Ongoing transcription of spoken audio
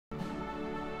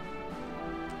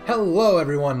Hello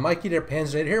everyone, Mikey there,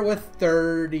 Panzernator here with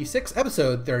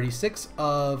episode 36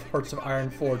 of Hearts of Iron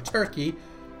 4 Turkey.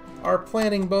 Our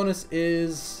planning bonus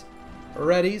is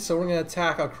ready, so we're going to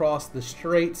attack across the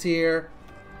straits here.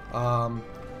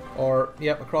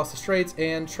 Across the straits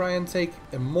and try and take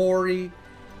Amori.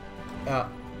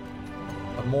 I'm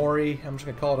just going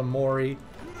to call it Amori,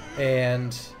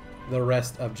 and the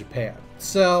rest of Japan.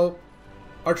 So,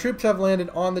 our troops have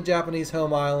landed on the Japanese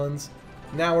home islands.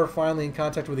 Now we're finally in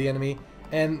contact with the enemy,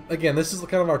 and again, this is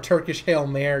kind of our Turkish Hail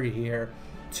Mary here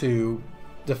to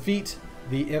defeat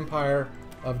the Empire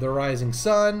of the Rising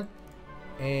Sun,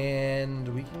 and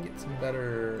we can get some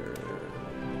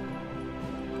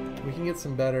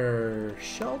better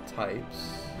shell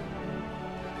types.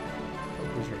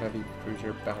 Cruiser, heavy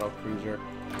cruiser, battle cruiser.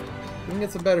 We can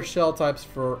get some better shell types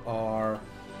for our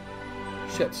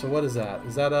ships. So what is that?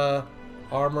 Is that a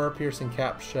armor piercing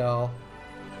cap shell?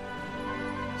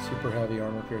 Super heavy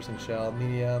armor piercing shell,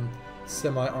 medium,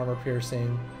 semi armor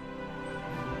piercing.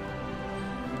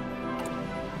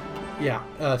 Yeah,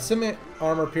 semi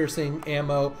armor piercing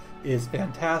ammo is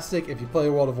fantastic if you play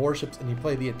World of Warships and you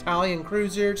play the Italian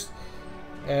cruisers,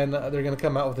 and they're going to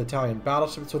come out with Italian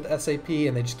battleships with SAP,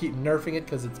 and they just keep nerfing it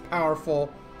because it's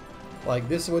powerful. Like,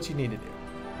 this is what you need to do.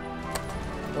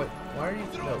 What? Why are you?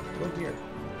 No, go here.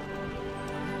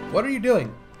 What are you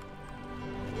doing?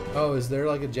 Oh, is there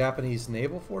like a Japanese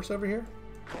naval force over here?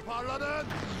 What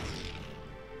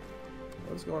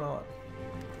is going on?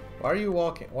 Why are you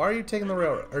walking? Why are you taking the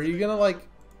railroad? Are you gonna like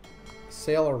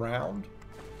sail around?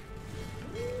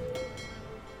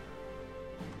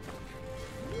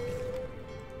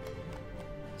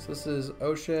 So this is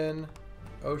ocean,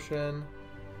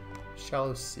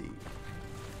 shallow sea.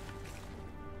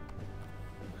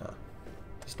 Huh.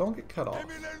 Just don't get cut off.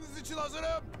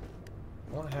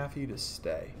 I want half of you to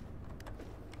stay.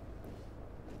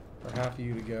 Or half of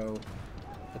you to go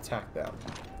attack them.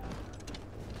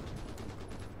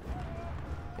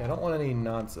 Yeah, I don't want any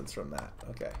nonsense from that.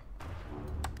 Okay.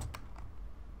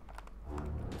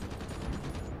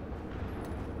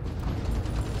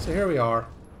 So here we are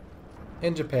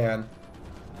in Japan.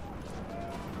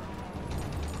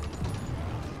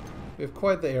 We have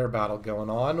quite the air battle going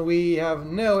on. We have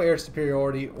no air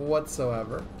superiority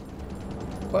whatsoever.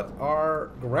 But our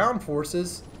ground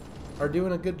forces are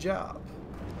doing a good job,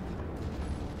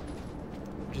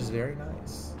 which is very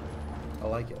nice. I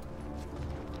like it.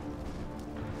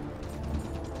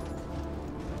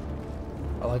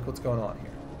 I like what's going on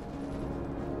here.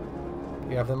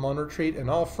 We have them on retreat in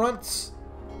all fronts.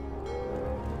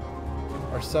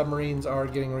 Our submarines are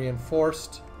getting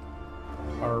reinforced.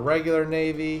 Our regular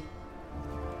navy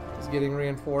is getting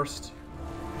reinforced.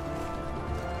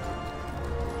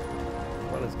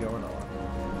 What is going on?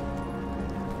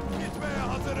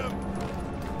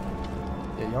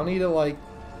 Yeah, y'all need to like...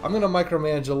 I'm going to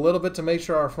micromanage a little bit to make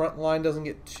sure our front line doesn't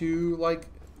get too, like,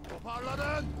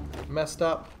 messed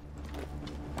up.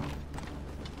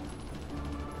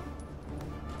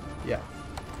 Yeah.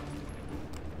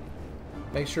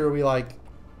 Make sure we, like,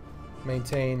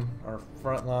 maintain our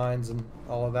front lines and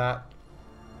all of that.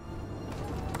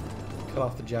 Cut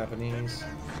off the Japanese.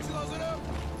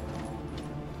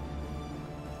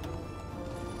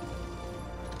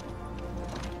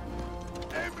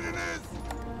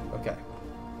 Okay.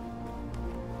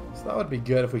 So that would be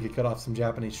good if we could cut off some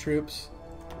Japanese troops.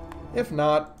 If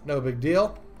not, no big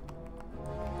deal.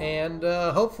 And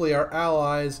hopefully our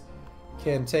allies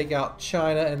can take out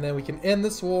China, and then we can end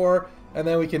this war, and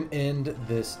then we can end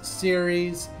this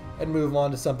series and move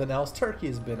on to something else. Turkey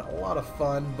has been a lot of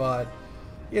fun, but,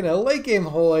 you know, late game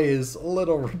HoI is a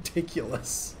little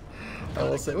ridiculous, I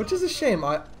will say, which is a shame.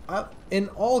 In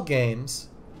all games,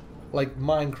 like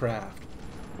Minecraft,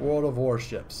 World of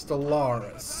Warships,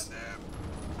 Stellaris,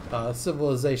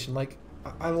 Civilization, like,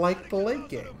 I like the late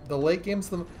game. The late game's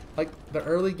the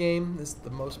early game is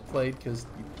the most played because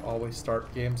you always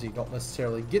start games, you don't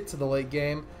necessarily get to the late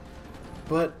game,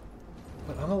 but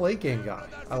I'm a late game guy.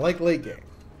 I like late game.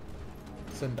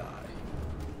 Sendai.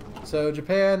 So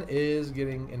Japan is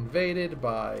getting invaded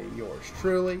by yours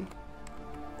truly,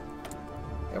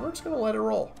 and we're just gonna let it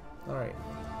roll. All right.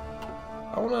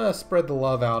 I want to spread the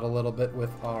love out a little bit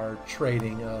with our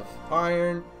trading of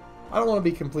iron. I don't want to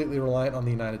be completely reliant on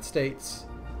the United States.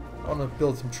 I want to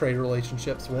build some trade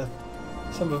relationships with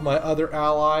some of my other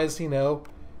allies, you know,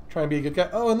 try and be a good guy.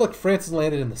 Oh, and look, France has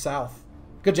landed in the south.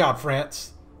 Good job,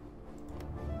 France.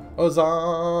 Aux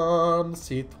armes,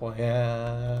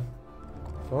 citoyens,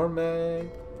 formez.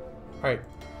 Alright,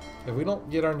 if we don't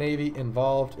get our navy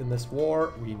involved in this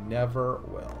war, we never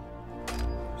will.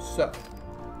 So,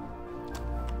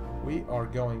 we are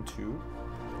going to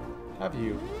have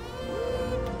you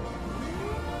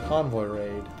convoy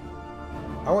raid.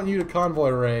 I want you to convoy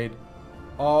raid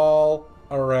all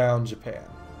around Japan.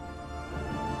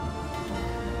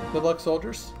 Good luck,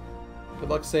 soldiers. Good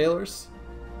luck, sailors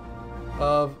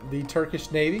of the Turkish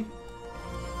Navy,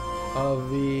 of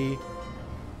the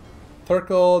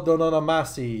Turco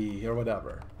Donanamasi, or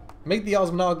whatever. Make the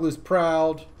Osmanoglus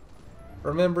proud.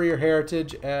 Remember your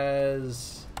heritage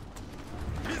as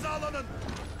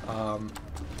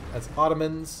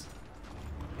Ottomans,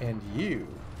 and you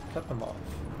cut them off.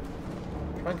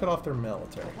 Try and cut off their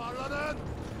military.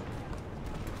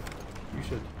 You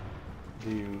should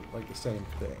do like the same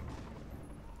thing.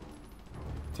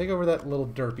 Take over that little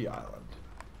derpy island.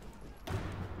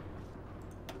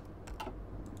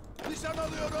 So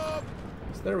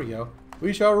there we go.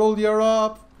 We shall rule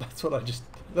Europe. That's what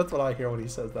I hear when he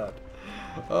says that.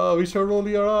 Oh, we shall rule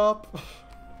Europe.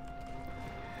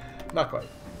 Not quite.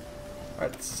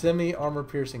 Alright, semi-armor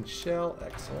piercing shell.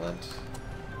 Excellent.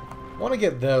 I want to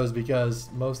get those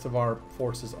because most of our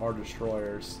forces are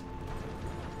destroyers.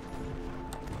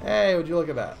 Hey, would you look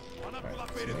at that? Alright,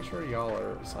 so make sure y'all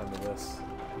are assigned to this.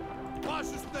 So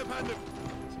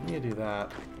you need to do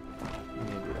that. You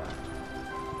need to do that.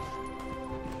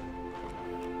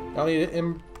 Y'all need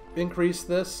to increase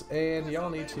this, and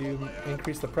y'all need to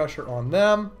increase the pressure on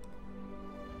them.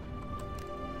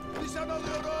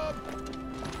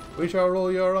 We shall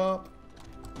rule Europe.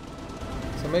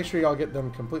 So make sure y'all get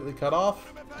them completely cut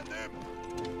off.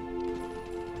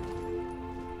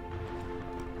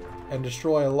 And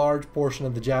destroy a large portion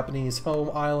of the Japanese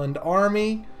home island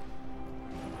army.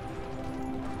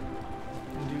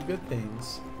 And do good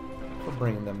things for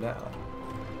bringing them down.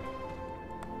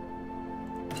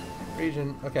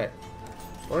 Region, okay.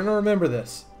 We're gonna remember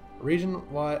this. Region,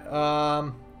 what,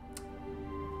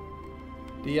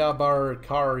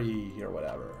 Diabarkari or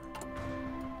whatever.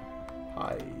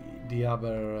 Hi,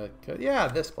 Diabarkari. Yeah,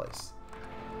 this place.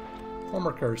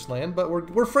 Former Kurds land, but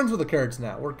we're friends with the Kurds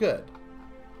now. We're good.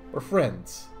 We're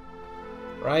friends.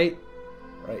 Right?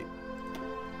 Right.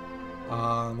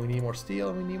 We need more steel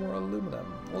and we need more aluminum.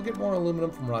 We'll get more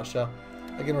aluminum from Russia.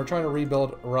 Again, we're trying to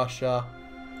rebuild Russia.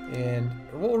 And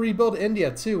we'll rebuild India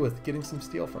too with getting some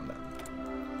steel from them.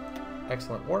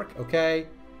 Excellent work. Okay.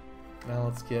 Now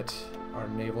let's get our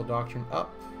naval doctrine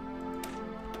up.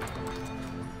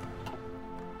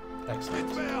 Excellent.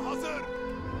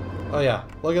 Oh yeah,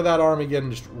 look at that army getting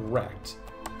just wrecked.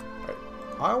 Right.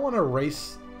 I want to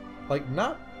race, like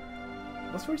not,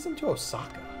 let's race them to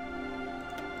Osaka.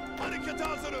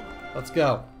 Let's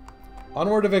go.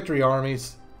 Onward to victory,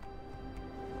 armies.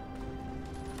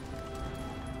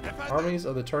 Armies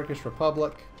of the Turkish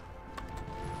Republic.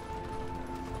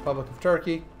 Republic of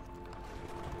Turkey.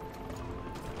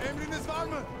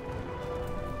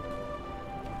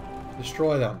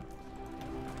 Destroy them.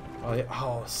 Oh, yeah.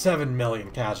 Oh, 7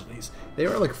 million casualties. They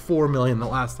were like 4 million the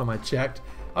last time I checked.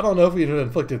 I don't know if we'd have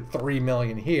inflicted 3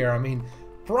 million here. I mean,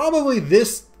 probably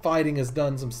this fighting has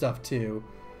done some stuff too.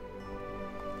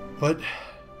 But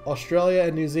Australia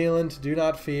and New Zealand, do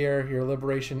not fear. Your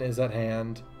liberation is at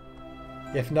hand.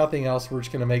 If nothing else, we're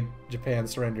just going to make Japan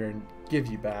surrender and give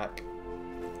you back.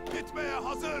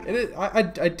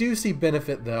 I do see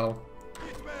benefit, though,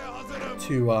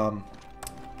 to,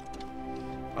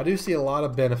 I do see a lot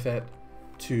of benefit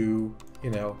to, you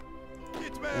know,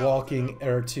 walking,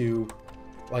 or to,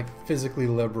 like, physically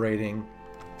liberating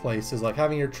places. Like,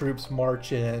 having your troops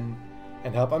march in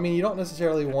and help. I mean, you don't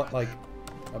necessarily want, like,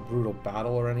 a brutal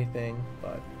battle or anything,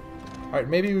 but... Alright,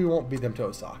 maybe we won't beat them to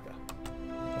Osaka.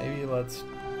 Maybe let's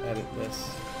edit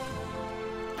this.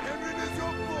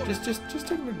 Just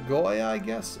take Nagoya, I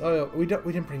guess. Oh, we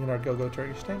didn't bring in our go-go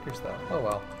Turkish tankers though. Oh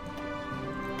well.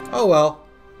 Oh well.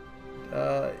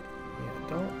 Yeah, I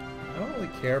don't really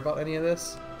care about any of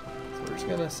this. So we're just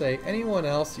gonna say anyone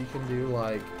else you can do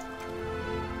like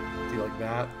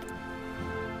that.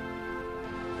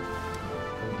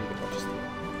 We need a bunch of steel.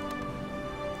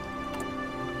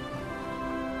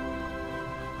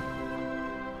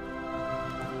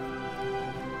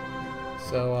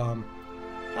 So,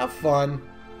 have fun.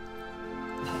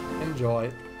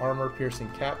 Enjoy. Armor-piercing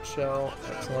cap shell.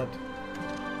 Excellent.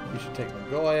 You should take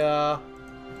Nagoya.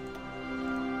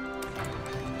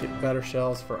 Get better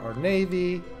shells for our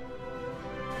navy.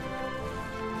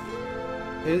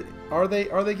 Are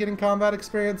they getting combat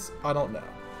experience? I don't know.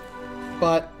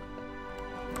 But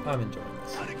I'm enjoying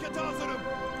this.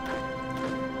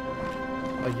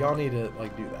 Like, y'all need to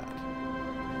like do that.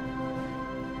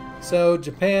 So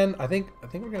Japan, I think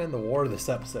we're gonna end the war this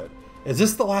episode. Is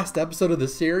this the last episode of the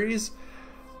series?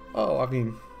 Oh, I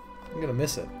mean, I'm gonna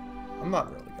miss it. I'm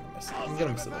not really gonna miss it. I'm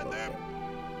gonna miss it a little bit.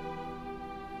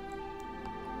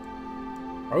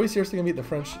 Are we seriously gonna beat the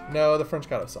French? No, the French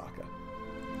got Osaka.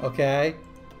 Okay.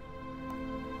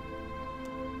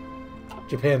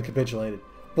 Japan capitulated.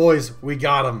 Boys, we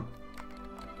got them.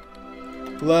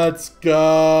 Let's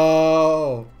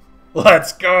go.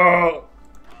 Let's go.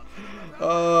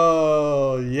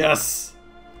 Oh, yes.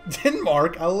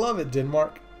 Denmark. I love it,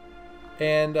 Denmark.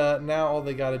 And now all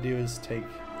they got to do is take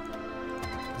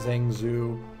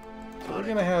Zhengzhou. So we're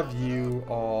going to have you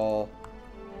all...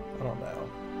 I don't know.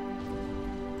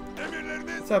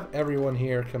 Let's have everyone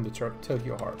here come to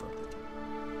Tokyo Harbor.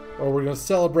 Or we're going to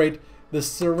celebrate the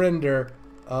surrender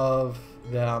of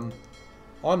them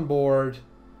on board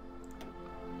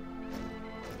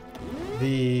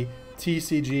the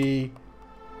TCG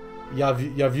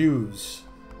Yavuz.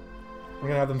 We're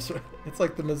going to have them... It's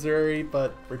like the Missouri,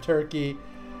 but for Turkey.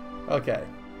 Okay.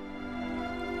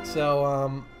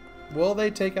 So, will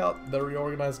they take out the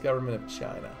reorganized government of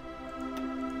China?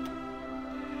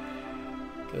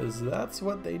 Because that's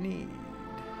what they need.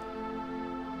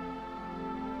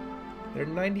 They're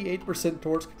 98%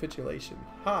 towards capitulation.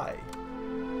 Hi.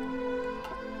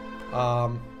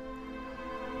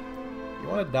 You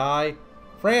want to die?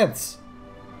 France!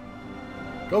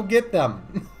 Go get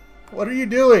them! What are you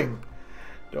doing?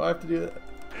 Do I have to do that?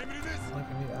 Like,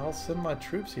 I mean, I'll send my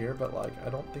troops here, but like, I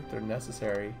don't think they're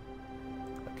necessary.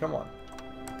 Like, come on.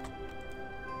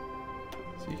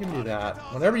 So you can do that.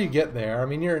 Whenever you get there, I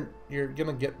mean, you're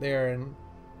gonna get there in,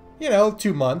 you know,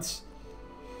 2 months.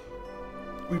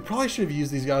 We probably should have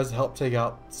used these guys to help take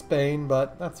out Spain,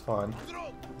 but that's fine.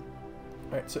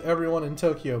 Alright, so everyone in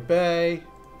Tokyo Bay,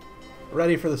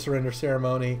 ready for the surrender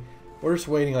ceremony. We're just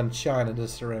waiting on China to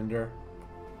surrender.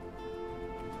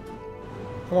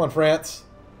 Come on, France.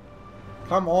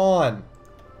 Come on.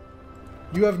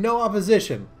 You have no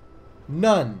opposition.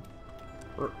 None.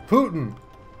 Or Putin.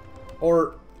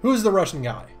 Or who's the Russian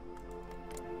guy?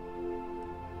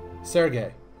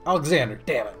 Sergei. Alexander.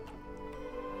 Damn it.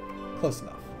 Close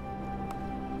enough.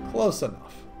 Close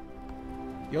enough.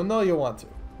 You'll know you want to.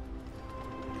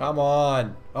 Come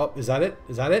on. Oh, is that it?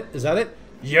 Is that it? Is that it?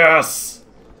 Yes!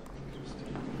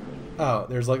 Oh,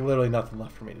 there's like literally nothing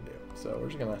left for me to do. So we're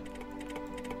just gonna...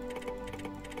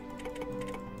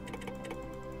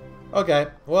 Okay,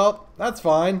 well, that's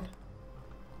fine.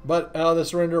 But the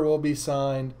surrender will be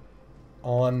signed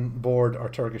on board our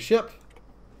Turkish ship.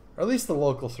 Or at least the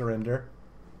local surrender.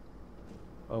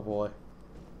 Oh boy.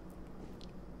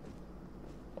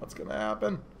 What's gonna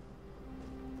happen?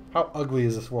 How ugly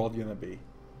is this world gonna be?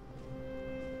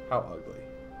 How ugly.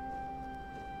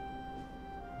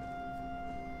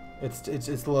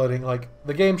 It's loading. Like,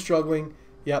 the game's struggling.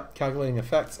 Yep, calculating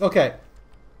effects. Okay.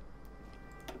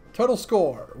 Total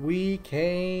score. We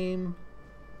came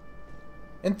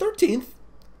in 13th.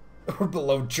 We're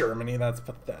below Germany. That's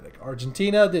pathetic.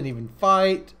 Argentina didn't even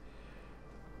fight.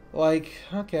 Like,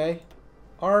 okay.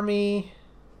 Army,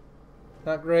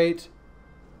 not great.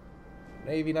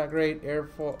 Navy, not great. Air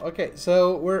Force. Okay,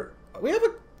 so we have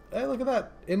a... Hey, look at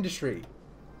that. Industry.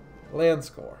 Land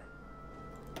score.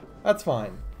 That's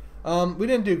fine. We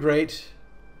didn't do great.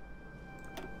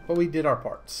 But we did our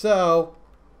part. So...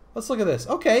 Let's look at this.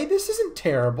 Okay, this isn't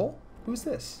terrible. Who's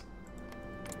this?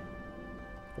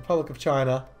 Republic of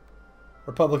China.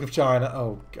 Republic of China.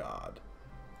 Oh, God.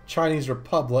 Chinese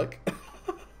Republic.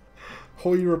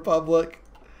 HoI Republic.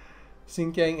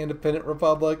 Xinjiang Independent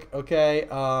Republic. Okay.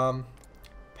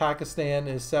 Pakistan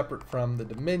is separate from the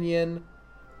Dominion.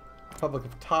 Republic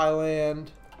of Thailand.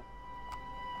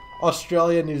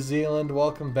 Australia, New Zealand.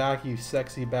 Welcome back, you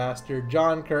sexy bastard.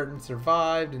 John Curtin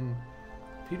survived, and...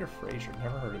 Peter Fraser,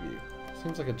 never heard of you.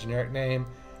 Seems like a generic name.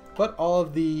 But all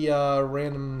of the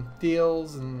random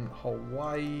deals, and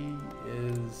Hawaii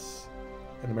is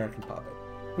an American puppet.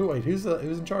 Wait, who's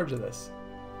in charge of this?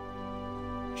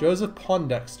 Joseph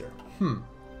Pondexter. How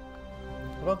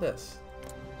about this?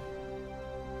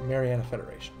 Mariana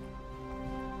Federation.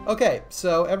 Okay,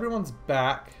 so everyone's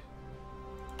back.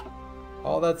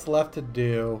 All that's left to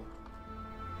do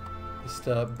is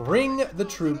to bring the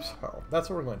troops home. That's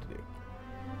what we're going to do.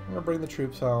 I'm gonna bring the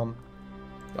troops home.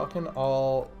 Y'all can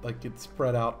all like get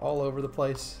spread out all over the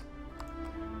place.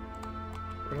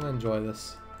 We're gonna enjoy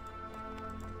this.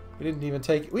 We didn't even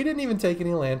take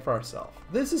any land for ourselves.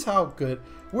 This is how good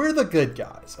we're the good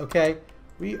guys, okay?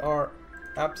 We are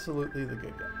absolutely the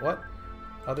good guys. What?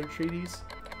 Other treaties?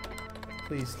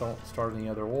 Please don't start any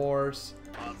other wars.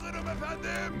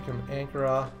 You come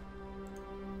Ankara.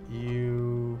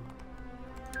 You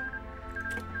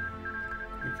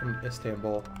come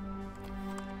Istanbul.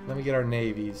 Let me get our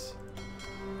navies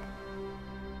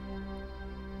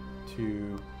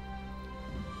to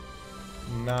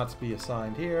not be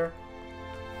assigned here.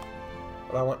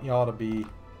 But I want y'all to be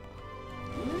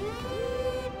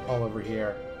all over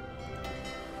here.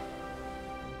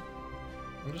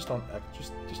 I'm just on.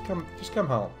 Just come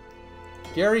home.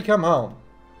 Gary, come home.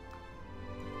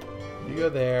 You go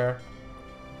there.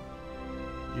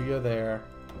 You go there.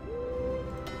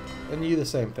 And you the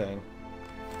same thing.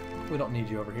 We don't need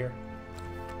you over here.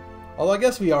 Although I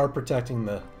guess we are protecting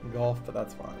the Gulf, but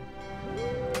that's fine.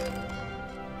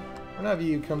 I'm gonna have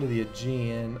you come to the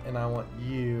Aegean, and I want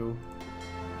you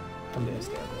come to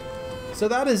Istanbul. So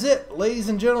that is it, ladies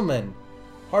and gentlemen.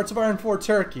 Hearts of Iron 4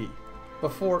 Turkey.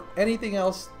 Before anything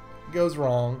else goes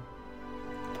wrong,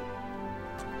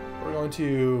 we're going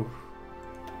to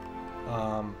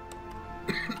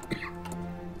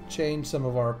change some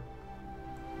of our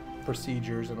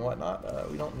procedures and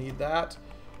whatnot. We don't need that,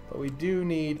 but we do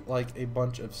need like a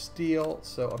bunch of steel.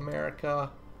 So America,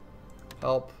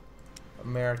 help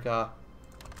America.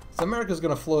 So America's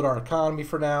going to float our economy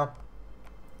for now.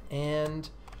 And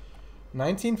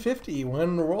 1950,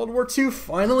 when World War II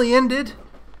finally ended,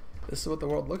 this is what the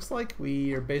world looks like.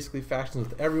 We are basically factions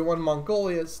with everyone.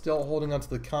 Mongolia is still holding onto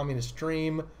the communist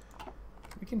dream.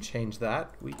 We can change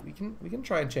that. We can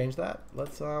try and change that.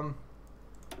 Let's go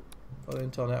to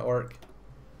Intel Network.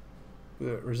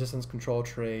 Resistance, control,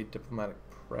 trade, diplomatic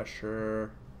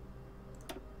pressure.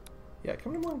 Yeah,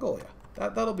 come to Mongolia.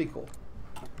 That'll be cool.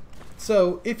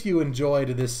 So if you enjoyed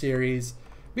this series,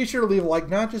 be sure to leave a like,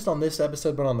 not just on this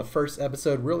episode, but on the first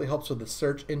episode. Really helps with the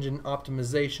search engine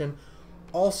optimization.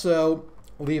 Also,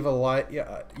 leave a like.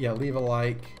 Yeah, leave a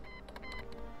like.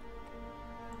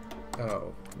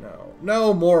 Oh no,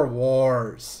 no more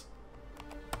wars.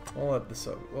 We'll let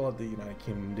the United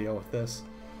Kingdom deal with this.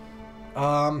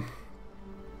 For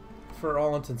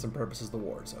all intents and purposes, the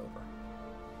war is over.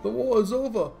 The war is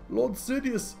over. Lord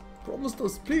Sidious promised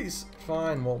us peace.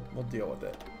 Fine, we'll deal with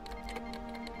it.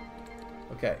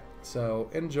 Okay, so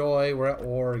enjoy. We're at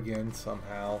war again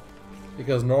somehow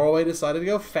because Norway decided to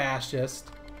go fascist.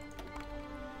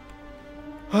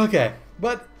 Okay,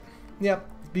 but yeah,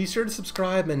 be sure to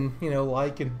subscribe and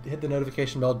like and hit the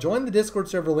notification bell. Join the Discord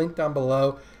server link down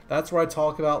below. That's where I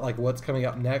talk about like what's coming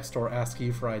up next or ask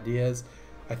you for ideas.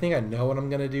 I think I know what I'm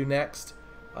gonna do next.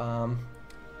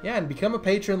 Yeah, and become a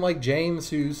patron like James,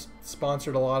 who's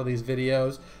sponsored a lot of these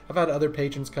videos. I've had other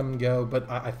patrons come and go, but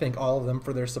I thank all of them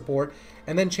for their support.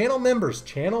 And then channel members,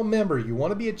 you want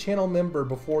to be a channel member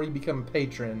before you become a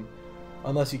patron,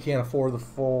 unless you can't afford the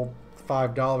full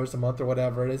 $5 a month or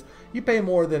whatever it is. You pay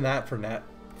more than that for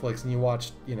Netflix, and you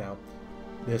watch,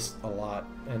 this a lot.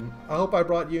 And I hope I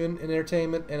brought you in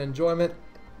entertainment and enjoyment.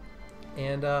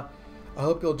 And I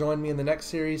hope you'll join me in the next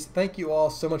series. Thank you all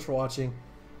so much for watching.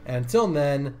 And until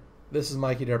then, this is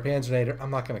Mikey Der Panzernator.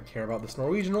 I'm not going to care about this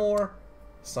Norwegian war.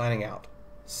 Signing out.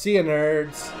 See ya,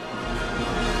 nerds.